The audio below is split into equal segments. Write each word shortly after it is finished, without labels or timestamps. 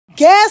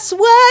Guess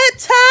what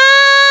time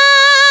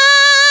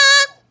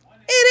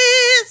it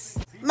is?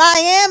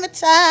 Miami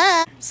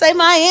time. Say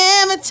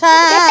Miami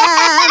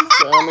time.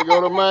 Time to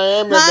go to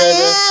Miami, baby.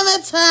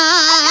 Miami time.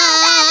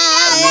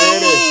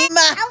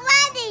 I'm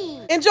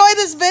ready. Enjoy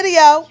this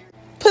video.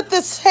 Put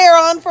this hair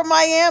on for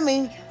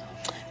Miami.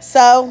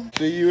 So,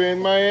 see you in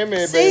Miami,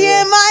 baby. See you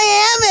in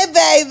Miami,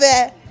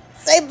 baby.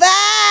 Say bye.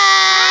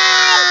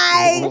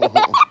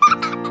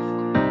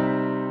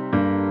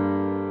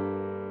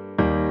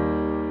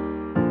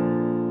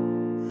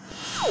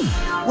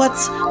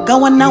 What's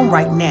going on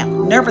right now?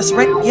 Nervous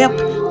wreck?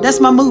 Yep, that's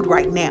my mood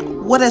right now.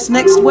 What is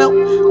next? Well,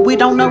 we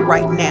don't know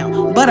right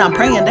now. But I'm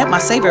praying that my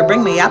Savior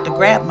bring me out to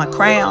grab my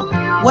crown.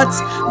 What's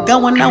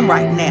going on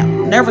right now?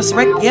 Nervous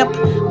wreck? Yep,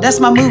 that's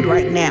my mood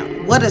right now.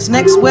 What is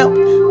next?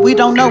 Well, we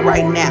don't know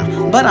right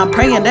now. But I'm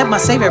praying that my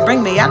Savior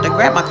bring me out to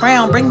grab my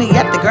crown. Bring me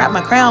out to grab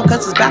my crown,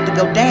 cause it's about to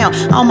go down.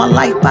 All my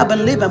life I've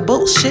been living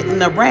bullshitting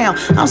around.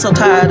 I'm so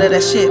tired of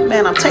that shit,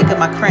 man. I'm taking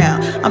my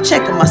crown. I'm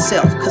checking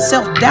myself, cause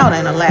self-doubt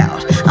ain't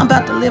allowed. I'm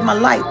about to live my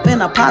life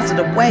in a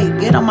positive way.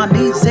 Get on my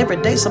knees every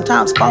day,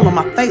 sometimes fall on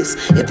my face.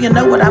 If you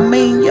know what I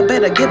mean, you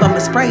better give him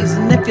his praise.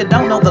 And if you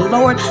don't know the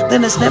Lord,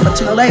 then it's never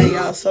too late. Okay,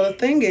 y'all, so the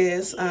thing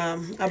is,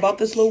 I bought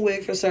this little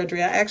wig for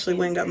surgery. I actually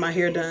went and got my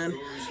hair done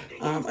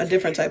a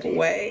different type of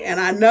way. And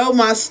I know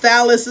my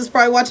stylist is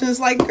probably watching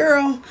this like,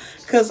 girl,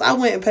 because I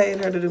went and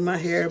paid her to do my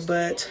hair.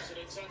 But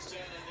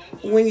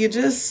I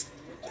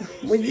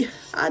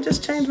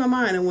just changed my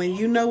mind. And when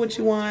you know what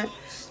you want,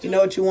 you know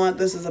what you want.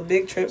 This is a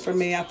big trip for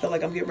me. I feel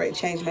like I'm getting ready to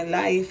change my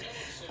life.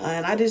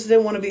 And I just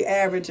didn't want to be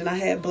average. And I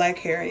had black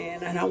hair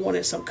in. And I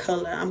wanted some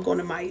color. I'm going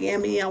to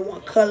Miami. I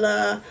want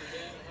color.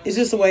 It's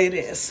just the way it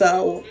is.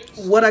 So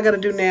what I got to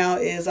do now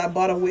is I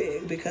bought a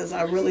wig. Because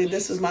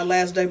this is my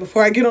last day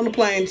before I get on the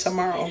plane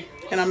tomorrow.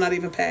 And I'm not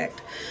even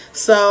packed.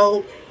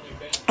 So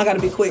I got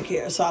to be quick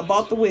here. So I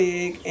bought the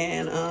wig.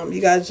 And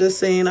you guys just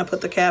seen I put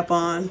the cap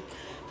on.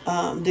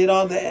 Did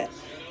all that.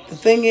 The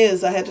thing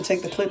is, I had to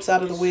take the clips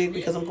out of the wig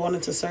because I'm going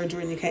into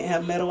surgery and you can't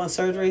have metal in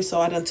surgery. So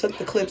I done took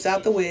the clips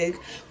out the wig,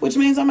 which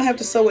means I'm going to have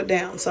to sew it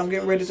down. So I'm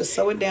getting ready to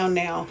sew it down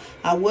now.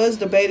 I was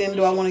debating,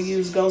 do I want to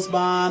use Ghost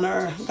Bond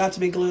or Got to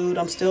Be Glued?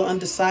 I'm still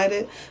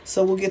undecided.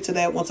 So we'll get to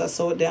that once I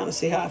sew it down and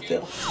see how I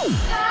feel. It's time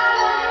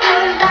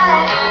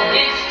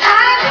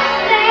to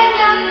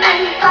stand up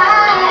and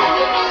fight.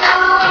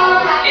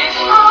 It's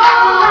alright.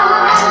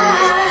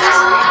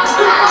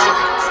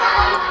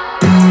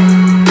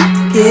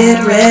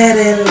 Get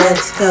ready,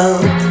 let's go.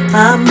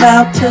 I'm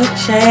about to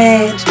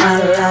change my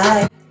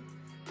life.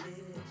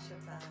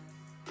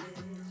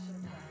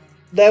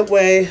 That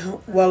way,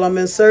 while I'm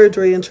in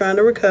surgery and trying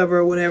to recover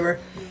or whatever,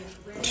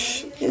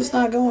 it's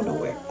not going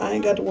nowhere. I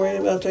ain't got to worry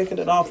about taking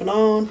it off and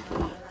on.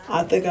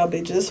 I think I'll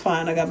be just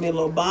fine. I got me a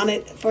little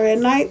bonnet for at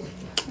night.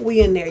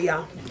 We in there,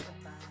 y'all.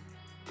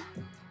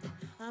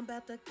 I'm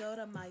about to go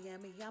to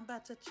Miami. I'm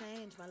about to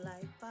change my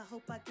life. I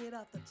hope I get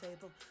off the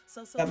table.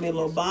 Got me a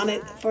little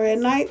bonnet for at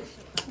night.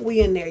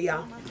 We in there,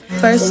 y'all.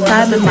 First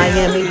time in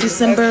Miami,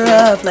 December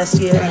of last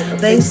year.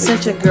 They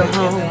sent your girl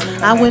home.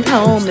 I went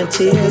home in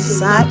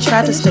tears. I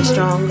tried to stay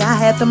strong. I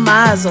had the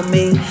eyes on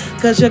me.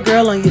 Cause your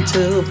girl on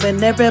YouTube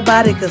and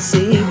everybody could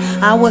see.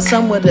 I was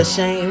somewhat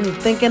ashamed,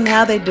 thinking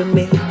how they do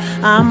me.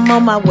 I'm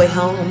on my way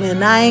home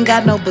and I ain't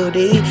got no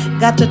booty.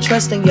 Got to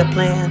trust in your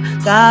plan.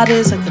 God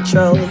is in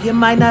control. You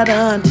might not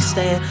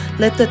understand.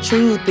 Let the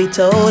truth be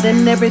told.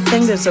 And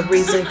everything there's a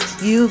reason.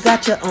 You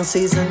got your own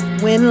season.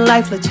 When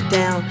life let you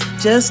down,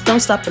 just don't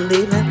stop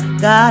believing.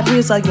 God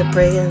hears all your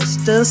prayers,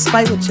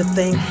 despite what you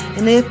think.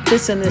 And if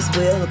it's in His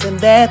will, then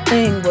that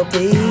thing will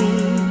be.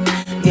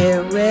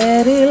 Get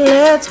ready,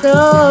 let's go.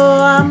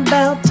 I'm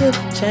about to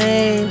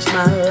change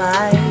my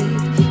life.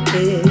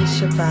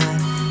 It's your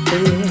vibe,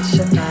 it's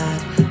your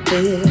vibe,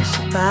 it's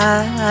your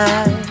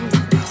vibe.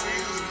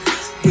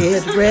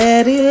 Get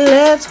ready,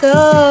 let's go.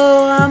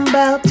 I'm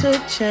about to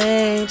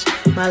change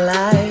my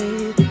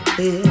life.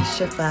 It's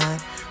your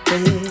vibe,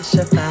 it's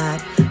your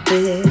vibe,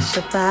 it's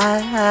your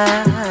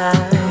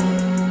vibe.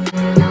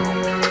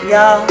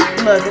 Y'all,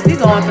 look, if you're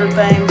going through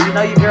things, you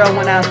know your girl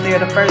went out there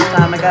the first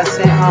time and got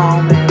sent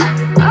home. And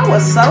I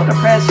was so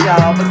depressed,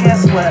 y'all. But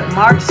guess what?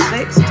 March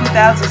 6,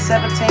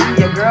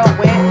 2017, your girl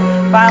went,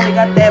 finally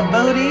got that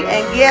booty.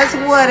 And guess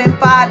what? In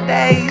 5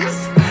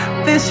 days,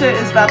 Fisher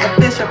is about to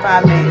Fisher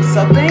 5 days.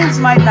 So things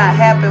might not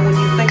happen when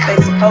you think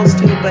they're supposed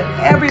to, but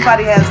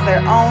everybody has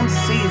their own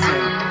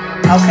season.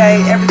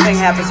 Okay? Everything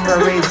happens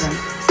for a reason.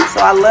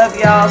 So I love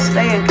y'all.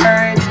 Stay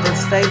encouraged and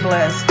stay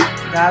blessed.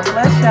 God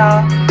bless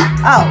y'all.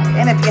 Oh,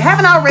 and if you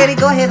haven't already,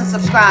 go ahead and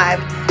subscribe.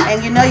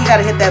 And you know you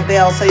got to hit that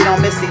bell so you don't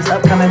miss these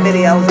upcoming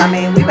videos. I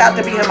mean, we about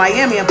to be in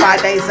Miami in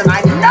 5 days, and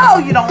I know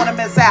you don't want to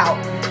miss out.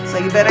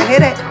 So you better hit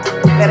it.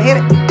 You better hit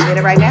it.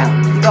 Hit it right now.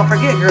 You gonna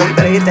forget, girl. You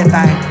better hit that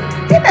thing.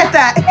 Hit that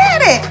thing.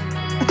 Hit it.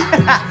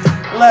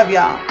 Love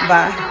y'all.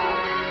 Bye.